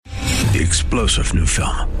The explosive new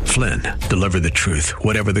film, Flynn, deliver the truth,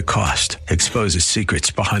 whatever the cost, exposes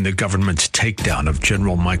secrets behind the government's takedown of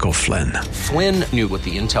General Michael Flynn. Flynn knew what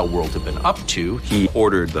the intel world had been up to. He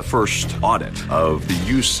ordered the first audit of the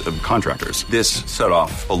use of contractors. This set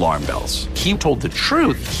off alarm bells. He told the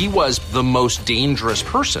truth. He was the most dangerous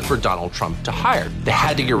person for Donald Trump to hire. They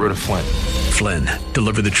had to get rid of Flynn. Flynn,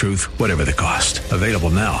 deliver the truth, whatever the cost. Available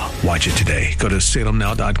now. Watch it today. Go to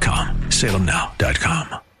salemnow.com.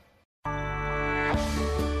 salemnow.com.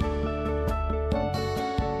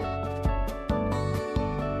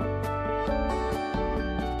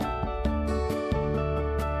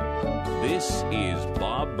 This is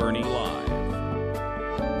Bob Burney Live.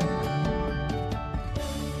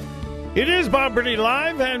 It is Bob Burney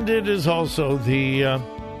Live, and it is also the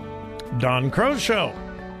Don Crow Show.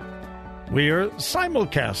 We are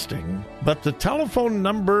simulcasting, but the telephone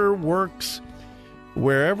number works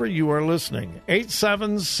wherever you are listening.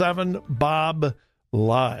 877-BOB-LIVE.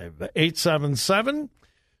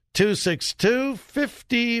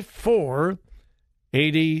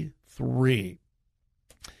 877-262-5483.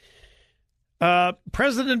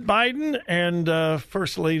 President Biden and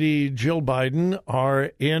First Lady Jill Biden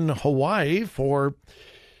are in Hawaii for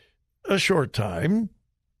a short time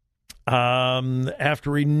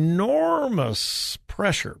after enormous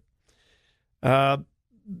pressure. The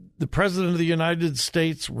President of the United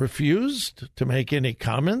States refused to make any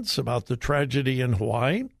comments about the tragedy in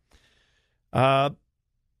Hawaii.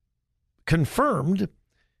 Confirmed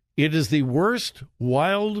it is the worst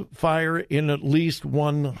wildfire in at least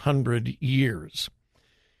 100 years.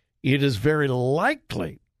 It is very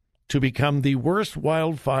likely to become the worst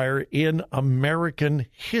wildfire in American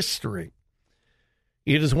history.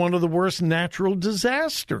 It is one of the worst natural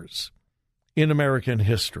disasters in American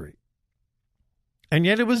history. And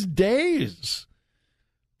yet it was days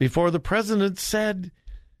before the president said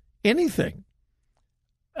anything.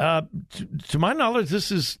 To my knowledge,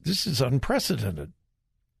 this is unprecedented.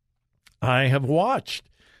 I have watched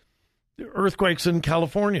earthquakes in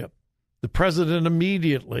California. The president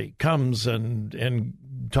immediately comes and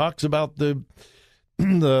talks about the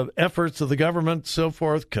efforts of the government, so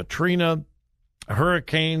forth. Katrina,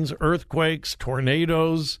 hurricanes, earthquakes,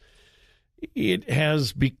 tornadoes. It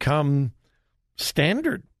has become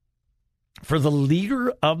standard for the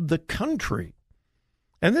leader of the country.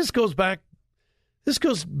 And this goes back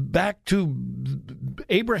to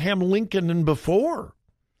Abraham Lincoln and before,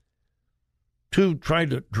 to try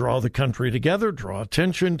to draw the country together, draw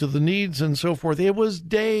attention to the needs and so forth. It was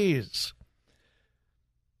days.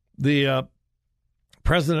 The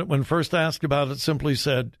president, when first asked about it, simply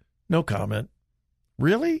said, no comment.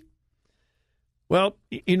 Really? Well,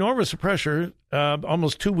 enormous pressure.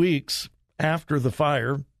 Almost 2 weeks after the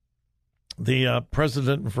fire, the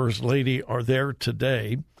president and first lady are there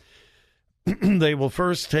today. They will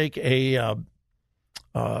first take a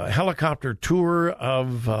helicopter tour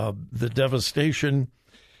of the devastation,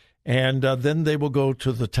 and then they will go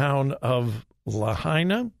to the town of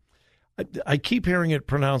Lahaina. I keep hearing it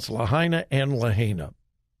pronounced Lahaina and Lahaina.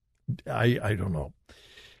 I don't know.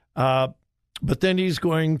 But then he's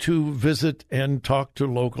going to visit and talk to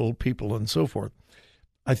local people and so forth.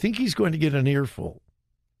 I think he's going to get an earful.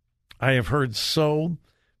 I have heard so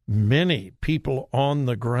many people on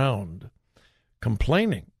the ground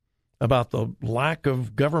complaining about the lack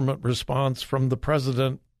of government response from the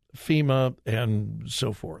president, FEMA, and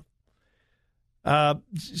so forth.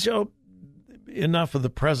 So enough of the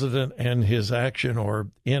president and his action or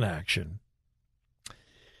inaction.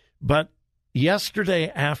 But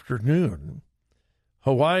yesterday afternoon,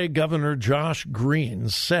 Hawaii Governor Josh Green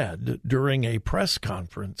said during a press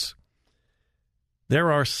conference,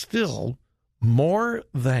 there are still more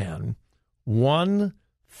than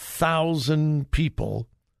 1,000 people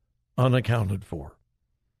unaccounted for.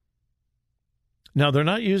 Now, they're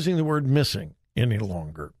not using the word missing any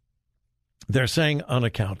longer. They're saying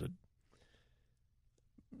unaccounted.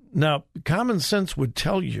 Now, common sense would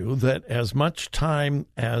tell you that as much time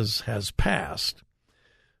as has passed,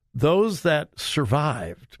 those that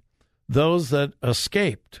survived, those that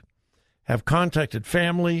escaped, have contacted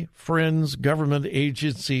family, friends, government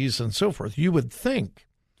agencies, and so forth. You would think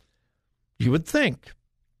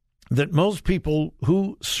that most people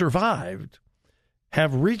who survived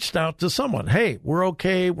have reached out to someone. Hey, we're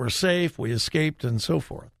okay, we're safe, we escaped, and so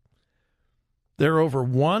forth. There are over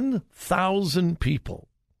 1,000 people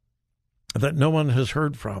that no one has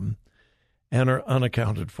heard from and are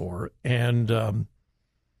unaccounted for. And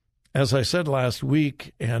as I said last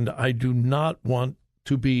week, and I do not want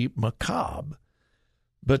to be macabre,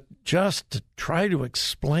 but just to try to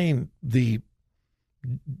explain the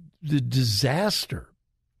disaster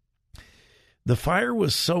The fire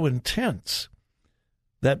was so intense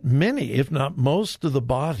that many, if not most of the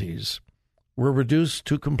bodies were reduced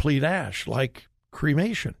to complete ash, like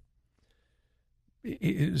cremation.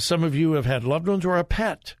 Some of you have had loved ones or a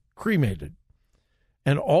pet cremated,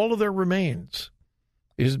 and all of their remains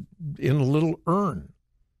is in a little urn,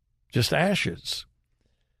 just ashes.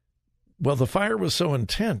 Well, the fire was so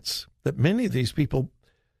intense that many of these people,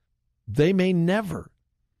 they may never,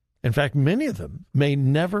 in fact, many of them may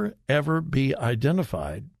never, ever be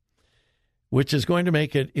identified, which is going to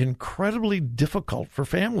make it incredibly difficult for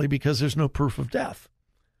family because there's no proof of death.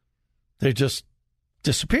 They just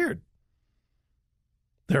disappeared.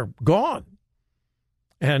 They're gone.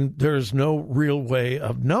 And there's no real way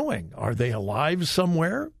of knowing. Are they alive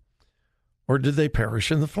somewhere, or did they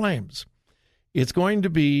perish in the flames? It's going to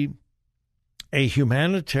be a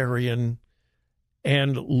humanitarian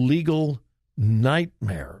and legal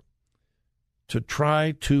nightmare to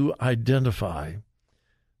try to identify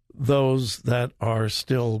those that are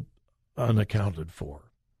still unaccounted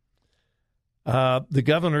for. The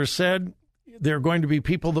governor said there are going to be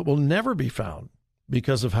people that will never be found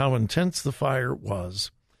because of how intense the fire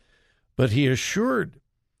was. But he assured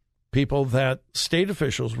people that state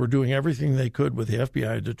officials were doing everything they could with the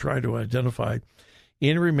FBI to try to identify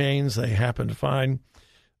any remains they happen to find.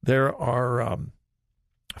 There are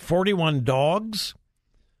 41 dogs,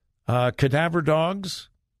 cadaver dogs,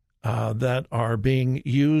 that are being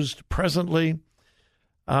used presently.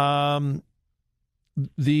 The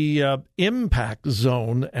impact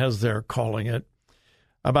zone, as they're calling it,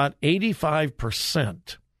 about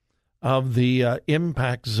 85% of the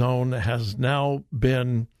impact zone has now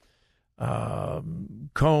been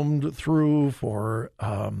combed through for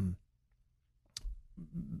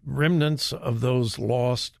remnants of those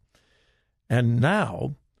lost. And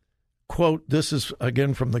now, quote, this is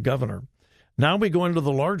again from the governor, now we go into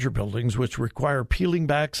the larger buildings, which require peeling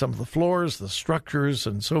back some of the floors, the structures,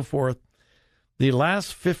 and so forth. The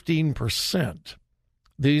last 15%,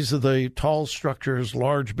 these are the tall structures,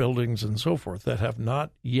 large buildings, and so forth, that have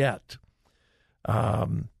not yet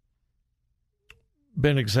been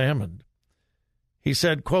examined. He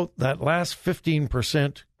said, quote, that last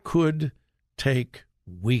 15% could take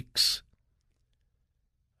weeks.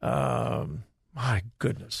 My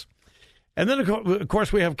goodness. And then, of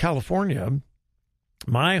course, we have California,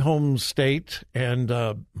 my home state, and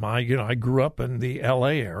I grew up in the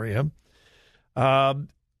L.A. area,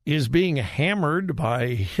 is being hammered by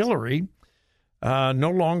Hillary, no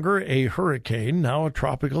longer a hurricane, now a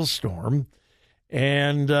tropical storm.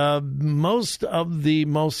 And most of the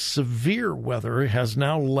most severe weather has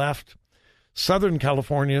now left Southern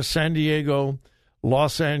California, San Diego,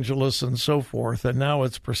 Los Angeles, and so forth. And now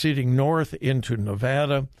it's proceeding north into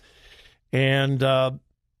Nevada. And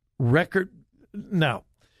now,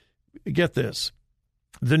 get this.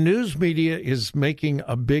 The news media is making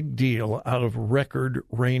a big deal out of record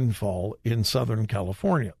rainfall in Southern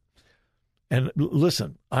California. And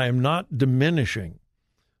listen, I am not diminishing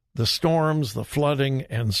the storms, the flooding,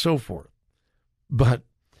 and so forth. But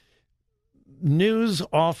news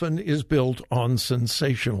often is built on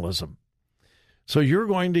sensationalism. So you're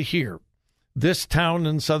going to hear this town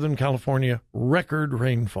in Southern California, record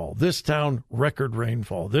rainfall. This town, record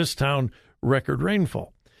rainfall. This town, record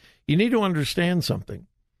rainfall. You need to understand something.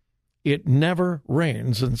 It never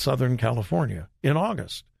rains in Southern California in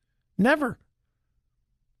August. Never.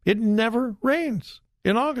 It never rains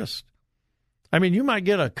in August. I mean, you might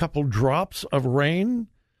get a couple drops of rain,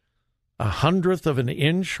 1/100th of an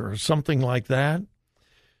inch or something like that.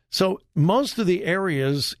 So most of the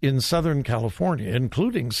areas in Southern California,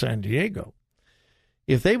 including San Diego,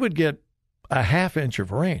 if they would get a 1/2 inch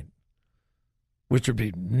of rain, which would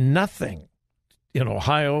be nothing in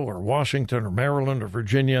Ohio or Washington or Maryland or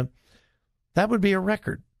Virginia, that would be a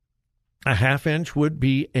record. A 1/2 inch would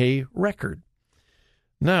be a record.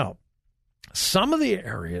 Now, some of the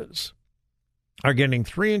areas are getting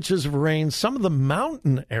 3 inches of rain. Some of the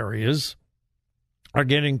mountain areas are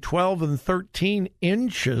getting 12 and 13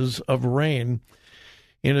 inches of rain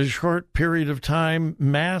in a short period of time.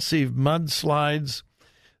 Massive mudslides.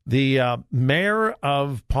 The mayor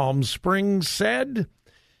of Palm Springs said,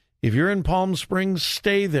 if you're in Palm Springs,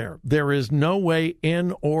 stay there. There is no way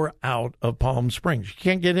in or out of Palm Springs. You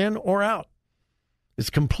can't get in or out. It's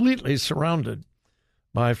completely surrounded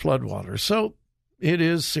by floodwaters. So it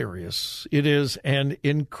is serious. It is, and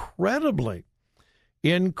incredibly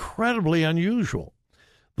unusual.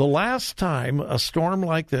 The last time a storm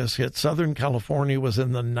like this hit Southern California was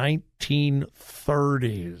in the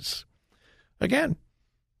 1930s. Again,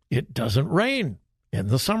 it doesn't rain in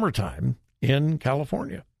the summertime in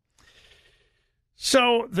California.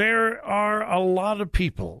 So there are a lot of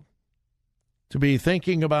people to be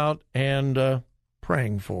thinking about and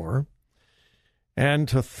praying for, and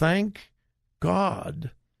to thank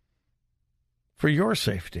God for your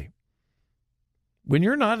safety. When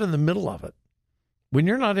you're not in the middle of it, when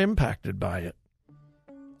you're not impacted by it,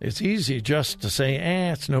 it's easy just to say,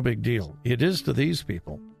 it's no big deal. It is to these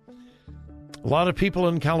people. A lot of people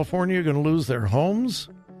in California are going to lose their homes.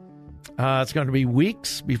 It's going to be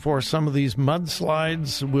weeks before some of these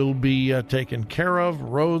mudslides will be taken care of,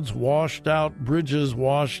 roads washed out, bridges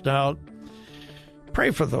washed out.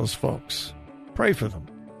 Pray for those folks. Pray for them.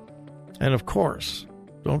 And, of course,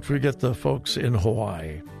 don't forget the folks in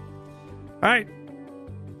Hawaii. All right,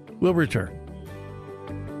 we'll return.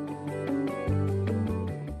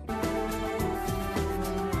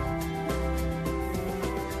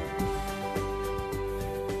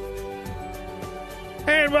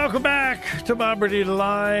 And welcome back to Bob Burney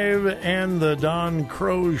Live and the Don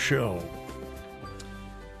Crow Show.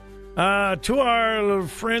 To our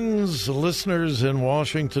friends, listeners in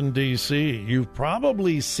Washington, D.C., you've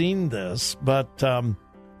probably seen this, but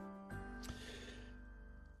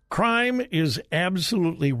crime is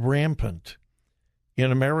absolutely rampant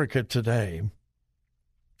in America today.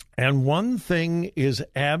 And one thing is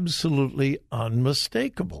absolutely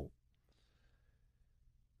unmistakable.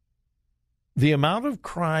 The amount of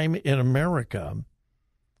crime in America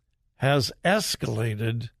has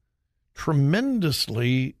escalated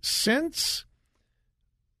tremendously since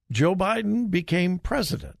Joe Biden became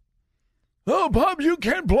president. Oh, Bob, you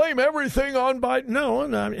can't blame everything on Biden. No,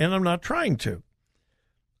 and I'm not trying to.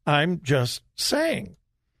 I'm just saying,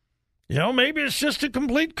 maybe it's just a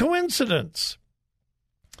complete coincidence.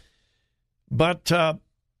 But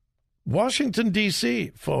Washington,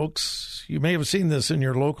 D.C., folks, you may have seen this in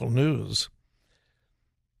your local news.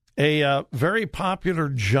 A very popular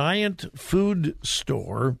giant food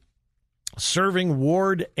store serving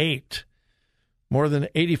Ward 8, more than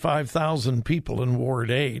 85,000 people in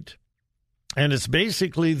Ward 8. And it's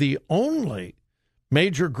basically the only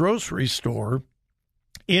major grocery store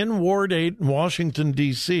in Ward 8 in Washington,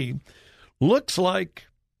 D.C. Looks like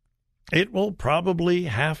it will probably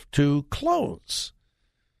have to close.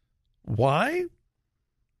 Why?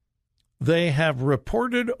 They have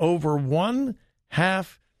reported over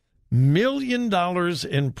 $1.5 million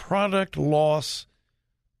in product loss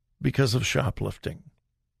because of shoplifting.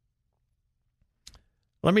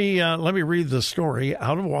 Let me read the story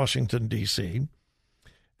out of Washington, D.C.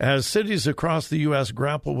 As cities across the U.S.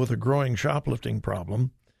 grapple with a growing shoplifting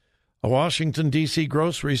problem, a Washington, D.C.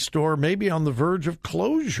 grocery store may be on the verge of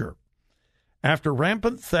closure after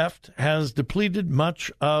rampant theft has depleted much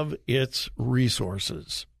of its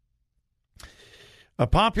resources. A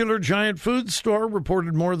popular giant food store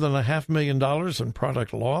reported more than $500,000 in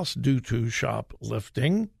product loss due to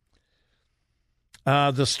shoplifting.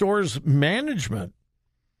 The store's management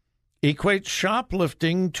equates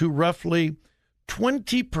shoplifting to roughly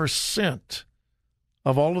 20%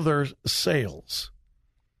 of all of their sales.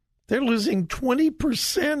 They're losing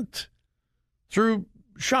 20% through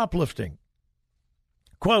shoplifting.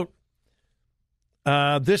 Quote,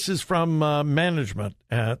 this is from management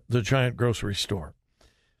at the giant grocery store.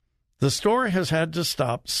 The store has had to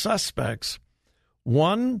stop suspects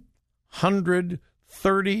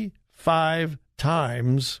 135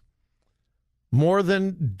 times. More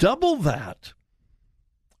than double that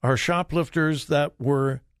are shoplifters that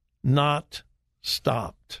were not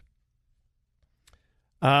stopped.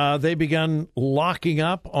 They began locking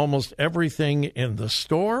up almost everything in the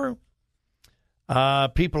store.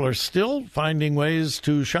 People are still finding ways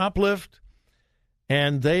to shoplift,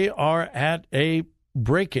 and they are at a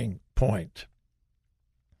breaking point.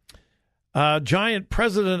 Giant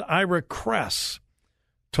President Ira Kress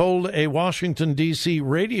told a Washington, D.C.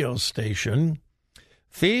 radio station,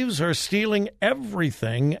 thieves are stealing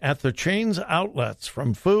everything at the chain's outlets,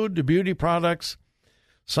 from food to beauty products.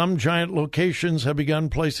 Some giant locations have begun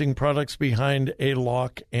placing products behind a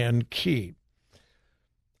lock and key.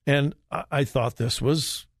 And I thought this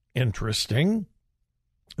was interesting.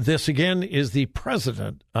 This, again, is the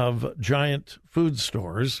president of giant food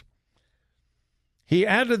stores. He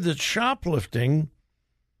added that shoplifting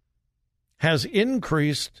has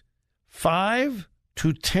increased 5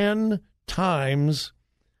 to 10 times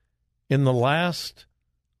in the last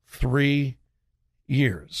 3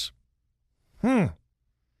 years.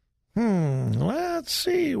 Let's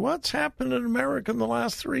see what's happened in America in the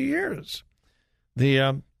last 3 years.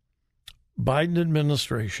 The Biden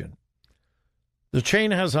administration. The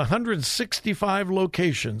chain has 165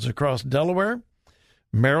 locations across Delaware,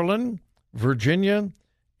 Maryland, Virginia,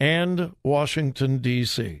 and Washington,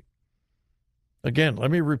 D.C. Again,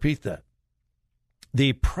 let me repeat that.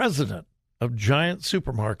 The president of Giant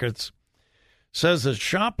Supermarkets says that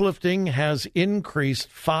shoplifting has increased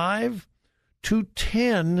 5 to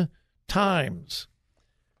 10 times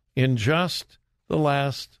in just the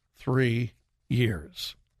last 3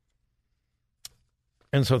 years.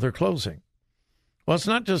 And so they're closing. Well, it's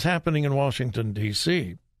not just happening in Washington,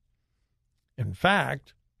 D.C. In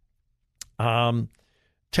fact,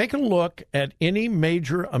 take a look at any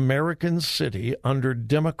major American city under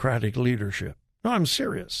Democratic leadership. No, I'm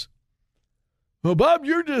serious. Well, Bob,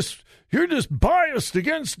 you're just biased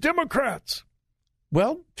against Democrats.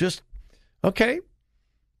 Well, take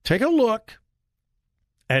a look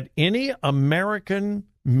at any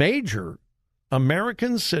major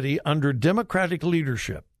American city under Democratic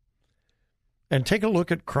leadership and take a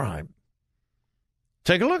look at crime.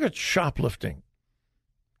 Take a look at shoplifting.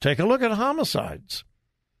 Take a look at homicides.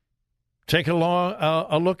 Take a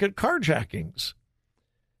look at carjackings.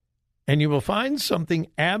 And you will find something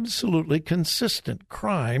absolutely consistent.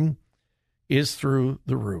 Crime is through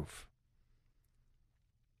the roof.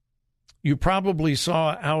 You probably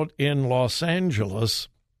saw out in the Los Angeles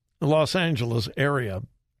area,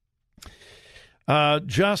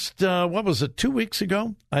 what was it, 2 weeks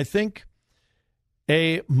ago, I think,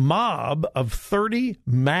 a mob of 30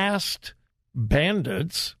 masked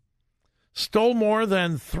bandits stole more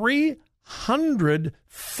than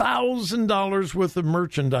 $300,000 worth of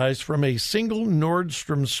merchandise from a single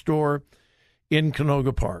Nordstrom store in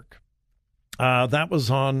Canoga Park. That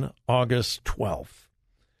was on August 12th.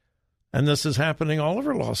 And this is happening all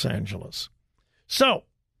over Los Angeles. So,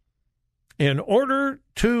 in order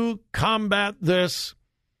to combat this,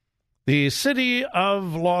 the city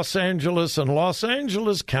of Los Angeles and Los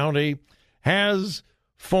Angeles County has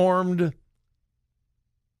formed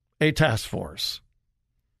a task force.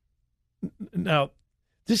 Now,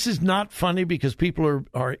 this is not funny because people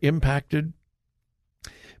are impacted,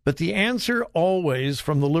 but the answer always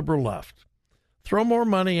from the liberal left, throw more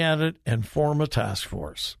money at it and form a task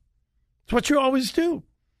force. It's what you always do.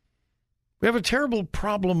 We have a terrible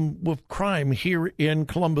problem with crime here in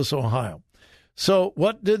Columbus, Ohio. So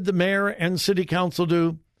what did the mayor and city council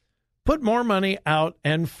do? Put more money out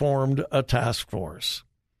and formed a task force.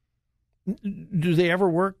 Do they ever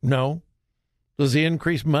work? No. Does the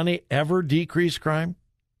increased money ever decrease crime?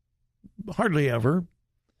 Hardly ever.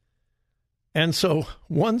 And so,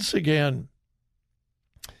 once again,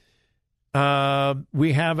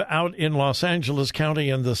 we have out in Los Angeles County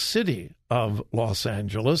and the city of Los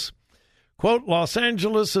Angeles, quote, Los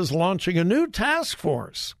Angeles is launching a new task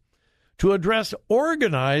force to address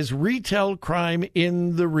organized retail crime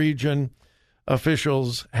in the region,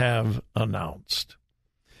 officials have announced.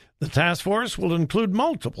 The task force will include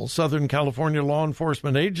multiple Southern California law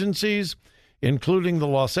enforcement agencies, including the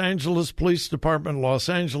Los Angeles Police Department, Los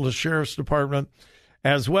Angeles Sheriff's Department,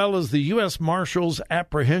 as well as the U.S. Marshals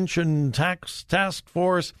Apprehension Task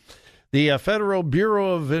Force, the Federal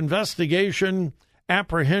Bureau of Investigation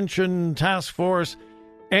Apprehension Task Force,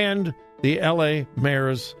 and the L.A.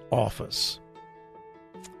 Mayor's Office.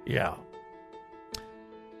 Yeah.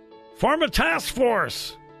 Form a task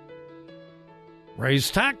force.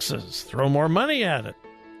 Raise taxes. Throw more money at it.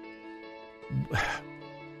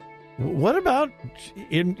 What about,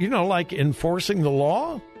 like enforcing the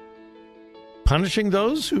law? Punishing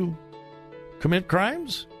those who commit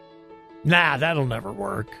crimes? Nah, that'll never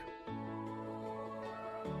work.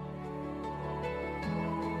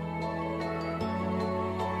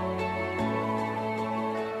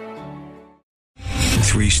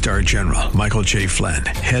 Three-star General Michael J. Flynn,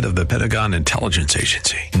 head of the Pentagon Intelligence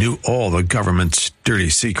Agency, knew all the government's dirty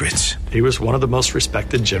secrets. He was one of the most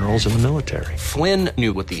respected generals in the military. Flynn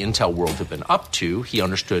knew what the intel world had been up to. He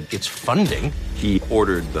understood its funding. He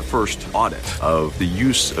ordered the first audit of the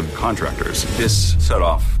use of contractors. This set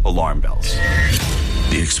off alarm bells.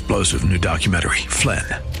 The explosive new documentary, Flynn,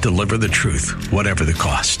 Deliver the Truth, Whatever the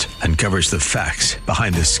Cost, uncovers the facts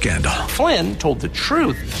behind this scandal. Flynn told the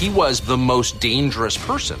truth. He was the most dangerous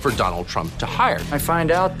person for Donald Trump to hire. I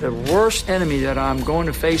find out the worst enemy that I'm going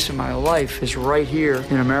to face in my life is right here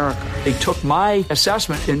in America. They took my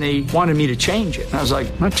assessment and they wanted me to change it. And I was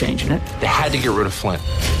like, I'm not changing it. They had to get rid of Flynn.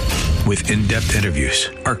 With in-depth interviews,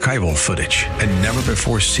 archival footage, and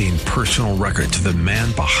never-before-seen personal records of the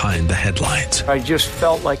man behind the headlines. I just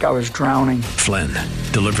felt like I was drowning. Flynn,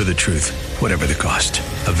 Deliver the Truth, Whatever the Cost.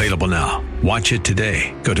 Available now. Watch it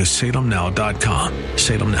today. Go to salemnow.com.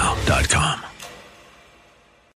 salemnow.com.